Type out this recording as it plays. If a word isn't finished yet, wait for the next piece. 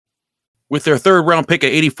With their third round pick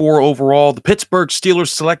at 84 overall, the Pittsburgh Steelers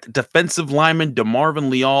select defensive lineman DeMarvin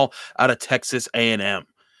Leal out of Texas A&M.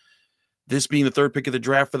 This being the third pick of the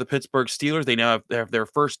draft for the Pittsburgh Steelers, they have their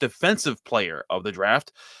first defensive player of the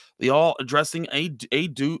draft. Leal addressing a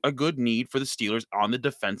good need for the Steelers on the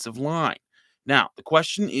defensive line. Now, the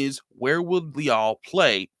question is, where will Leal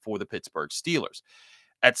play for the Pittsburgh Steelers?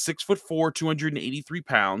 At 6'4", 283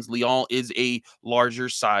 pounds, Leal is a larger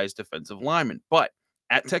size defensive lineman. But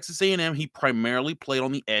at Texas A&M, he primarily played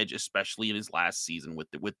on the edge, especially in his last season with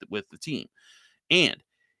the team. And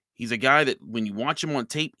he's a guy that when you watch him on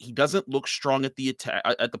tape, he doesn't look strong at the attack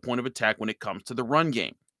at the point of attack when it comes to the run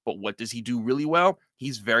game. But what does he do really well?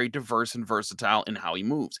 He's very diverse and versatile in how he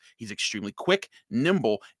moves. He's extremely quick,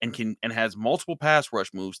 nimble, and has multiple pass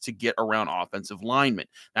rush moves to get around offensive linemen.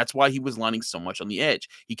 That's why he was lining so much on the edge.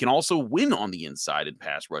 He can also win on the inside in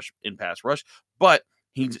pass rush, but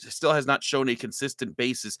still has not shown a consistent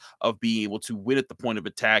basis of being able to win at the point of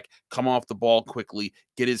attack, come off the ball quickly,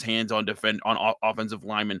 get his hands on offensive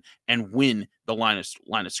linemen, and win the line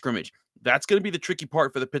of scrimmage. That's going to be the tricky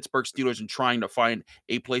part for the Pittsburgh Steelers in trying to find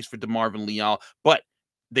a place for DeMarvin Leal, but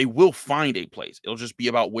they will find a place. It'll just be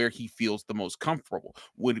about where he feels the most comfortable.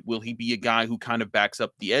 Will he be a guy who kind of backs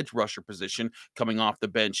up the edge rusher position coming off the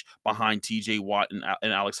bench behind TJ Watt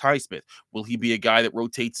and Alex Highsmith? Will he be a guy that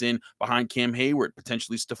rotates in behind Cam Hayward,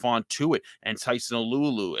 potentially Stephon Tuitt and Tyson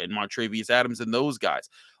Alulu and Montravius Adams and those guys?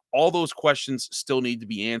 All those questions still need to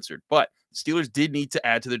be answered, but Steelers did need to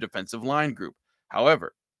add to their defensive line group.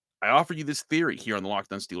 However, I offer you this theory here on the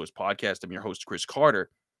Locked On Steelers podcast. I'm your host, Chris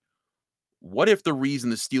Carter. What if the reason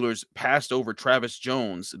the Steelers passed over Travis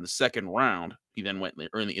Jones in the second round, he then went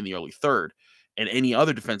in the early third, and any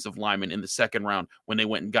other defensive lineman in the second round when they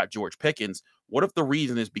went and got George Pickens? What if the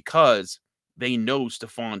reason is because they know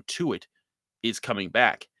Stephon Tuitt is coming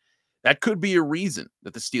back? That could be a reason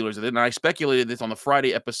that the Steelers, and I speculated this on the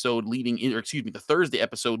Friday episode the Thursday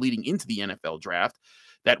episode leading into the NFL draft,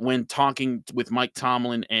 that when talking with Mike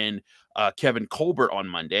Tomlin and Kevin Colbert on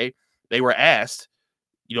Monday, they were asked,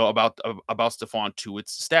 about Stephon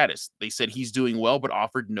Tuitt's status. They said he's doing well, but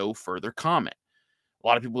offered no further comment. A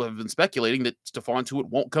lot of people have been speculating that Stephon Tuitt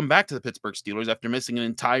won't come back to the Pittsburgh Steelers after missing an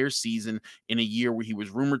entire season in a year where he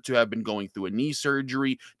was rumored to have been going through a knee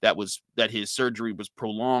surgery that his surgery was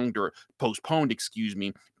prolonged or postponed,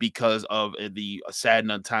 because of the sad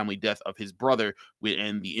and untimely death of his brother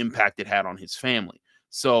and the impact it had on his family.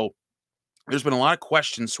 So there's been a lot of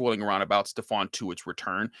questions swirling around about Stephon Tuitt's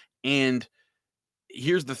return, and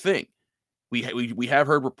here's the thing. We have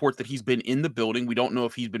heard reports that he's been in the building. We don't know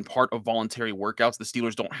if he's been part of voluntary workouts. The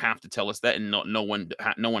Steelers don't have to tell us that, and no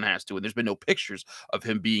one has to. And there's been no pictures of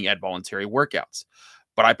him being at voluntary workouts.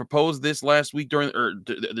 But I proposed this last week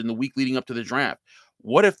in the week leading up to the draft.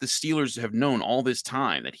 What if the Steelers have known all this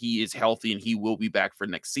time that he is healthy and he will be back for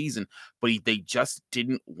next season, but they just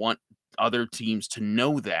didn't want other teams to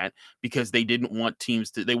know that because they didn't want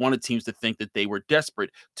they wanted teams to think that they were desperate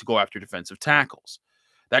to go after defensive tackles.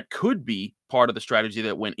 That could be part of the strategy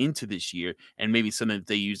that went into this year, and maybe something that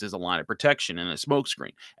they used as a line of protection and a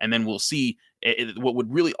smokescreen. And then we'll see. What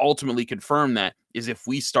would really ultimately confirm that is if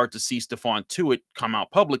we start to see Stephon Tuitt come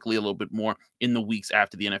out publicly a little bit more in the weeks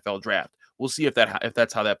after the NFL draft. We'll see if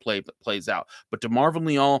that's how that plays out. But DeMarvin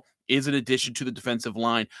Leal is an addition to the defensive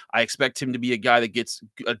line. I expect him to be a guy that gets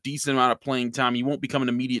a decent amount of playing time. He won't become an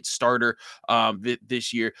immediate starter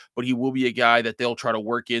this year, but he will be a guy that they'll try to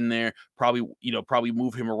work in there. Probably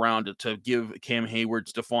move him around to give Cam Hayward,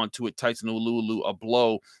 Stephon Tuitt, Tyson Alulu a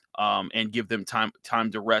blow, and give them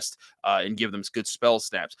time to rest and give them good spell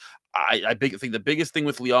snaps. I think the biggest thing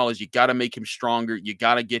with Leal is you got to make him stronger. You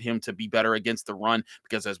got to get him to be better against the run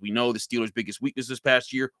because, as we know, the Steelers' biggest weakness this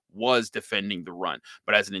past year was defending the run.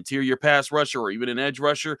 But as an interior pass rusher or even an edge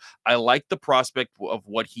rusher, I like the prospect of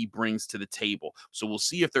what he brings to the table. So we'll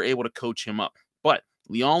see if they're able to coach him up. But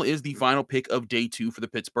Leal is the final pick of day 2 for the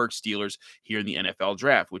Pittsburgh Steelers here in the NFL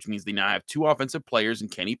draft, which means they now have 2 offensive players in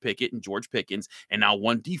Kenny Pickett and George Pickens, and now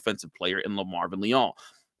 1 defensive player in DeMarvin Leal.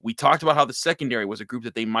 We talked about how the secondary was a group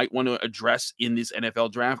that they might want to address in this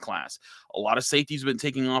NFL draft class. A lot of safeties have been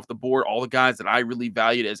taken off the board. All the guys that I really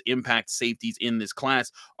valued as impact safeties in this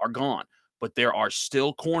class are gone. But there are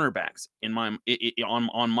still cornerbacks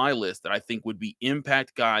on my list that I think would be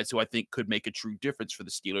impact guys who I think could make a true difference for the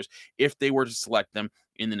Steelers if they were to select them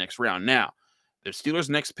in the next round. Now, the Steelers'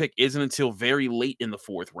 next pick isn't until very late in the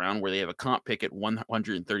 4th round, where they have a comp pick at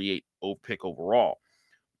 138 pick overall.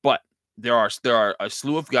 But there are a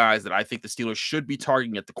slew of guys that I think the Steelers should be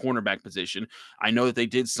targeting at the cornerback position. I know that they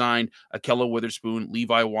did sign Ahkello Witherspoon,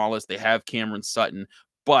 Levi Wallace. They have Cameron Sutton,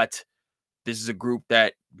 but this is a group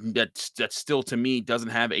that that still to me doesn't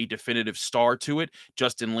have a definitive star to it.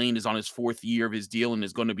 Justin Lane is on his fourth year of his deal and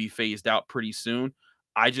is going to be phased out pretty soon.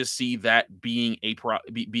 I just see that being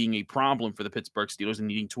being a problem for the Pittsburgh Steelers and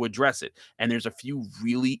needing to address it. And there's a few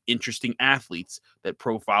really interesting athletes that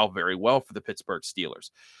profile very well for the Pittsburgh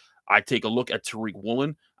Steelers. I take a look at Tariq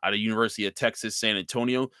Woolen out of University of Texas, San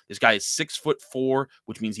Antonio. This guy is 6'4",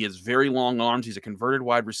 which means he has very long arms. He's a converted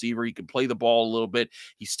wide receiver. He can play the ball a little bit.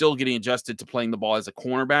 He's still getting adjusted to playing the ball as a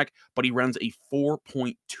cornerback, but he runs a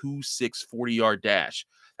 4.26 40-yard dash.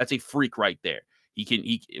 That's a freak right there.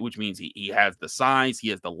 Which means he has the size, he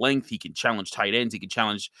has the length, he can challenge tight ends, he can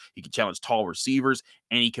challenge tall receivers,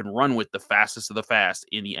 and he can run with the fastest of the fast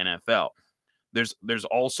in the NFL. There's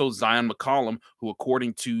also Zion McCollum, who,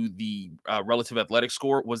 according to the relative athletic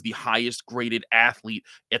score, was the highest graded athlete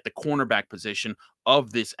at the cornerback position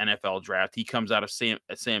of this NFL draft. He comes out of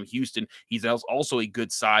Sam Houston. He's also a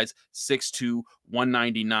good size, 6'2",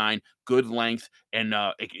 199, good length, and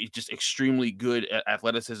just extremely good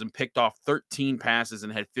athleticism. Picked off 13 passes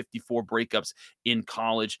and had 54 breakups in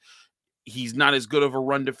college. He's not as good of a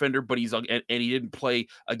run defender, but and he didn't play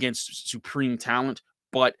against supreme talent.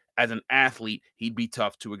 But as an athlete, he'd be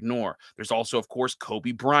tough to ignore. There's also, of course,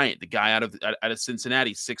 Kobe Bryant, the guy out of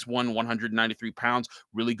Cincinnati, 6'1", 193 pounds,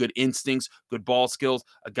 really good instincts, good ball skills,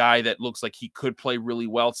 a guy that looks like he could play really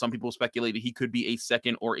well. Some people speculated he could be a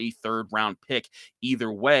second or a third round pick.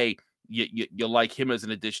 Either way, you like him as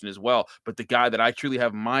an addition as well. But the guy that I truly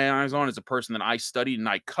have my eyes on is a person that I studied and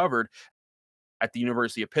I covered at the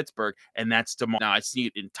University of Pittsburgh, and that's DeMar. Now, I see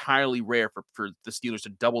it entirely rare for the Steelers to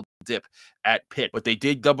double dip at Pitt, but they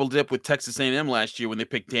did double dip with Texas A&M last year when they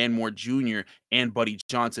picked Dan Moore Jr. and Buddy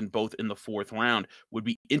Johnson both in the fourth round. Would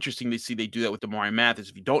be interesting to see they do that with Damari Mathis.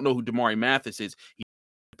 If you don't know who Damari Mathis is, he's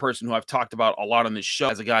a person who I've talked about a lot on this show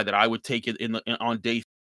as a guy that I would take it on day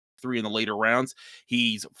 3 in the later rounds.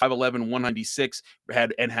 He's 5'11", 196,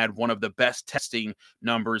 had one of the best testing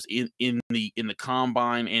numbers in the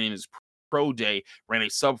combine and in his pro day. Ran a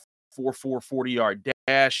sub 4.4 40-yard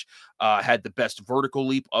dash, had the best vertical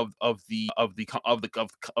leap of the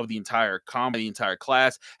entire the entire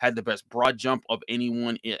class, had the best broad jump of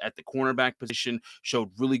anyone at the cornerback position, showed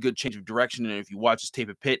really good change of direction. And if you watch his tape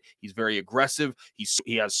at Pitt, he's very aggressive.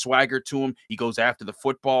 He has swagger to him. He goes after the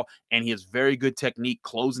football, and he has very good technique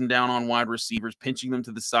closing down on wide receivers, pinching them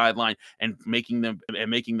to the sideline, and making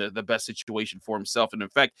the best situation for himself. And in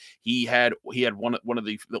fact, he had one of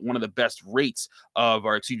the best rates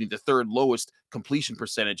the third lowest completion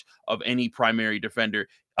percentage of any primary defender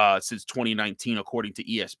since 2019, according to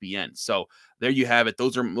ESPN. So there you have it.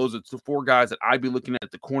 Those are the 4 guys that I'd be looking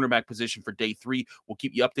at the cornerback position for day 3. We'll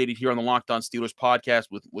keep you updated here on the Locked On Steelers podcast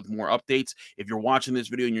with more updates. If you're watching this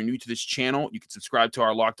video and you're new to this channel, you can subscribe to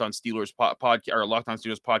our Locked On Steelers podcast or Locked On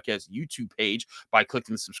Steelers podcast YouTube page by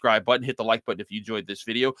clicking the subscribe button. Hit the like button if you enjoyed this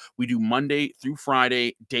video. We do Monday through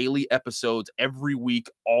Friday daily episodes every week,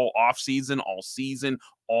 all off season, all season,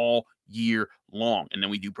 all year long. And then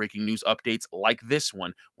we do breaking news updates like this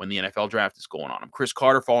one when the NFL draft is going on. I'm Chris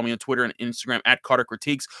Carter. Follow me on Twitter and Instagram at Carter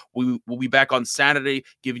Critiques. We'll be back on Saturday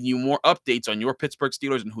giving you more updates on your Pittsburgh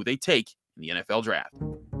Steelers and who they take in the NFL draft.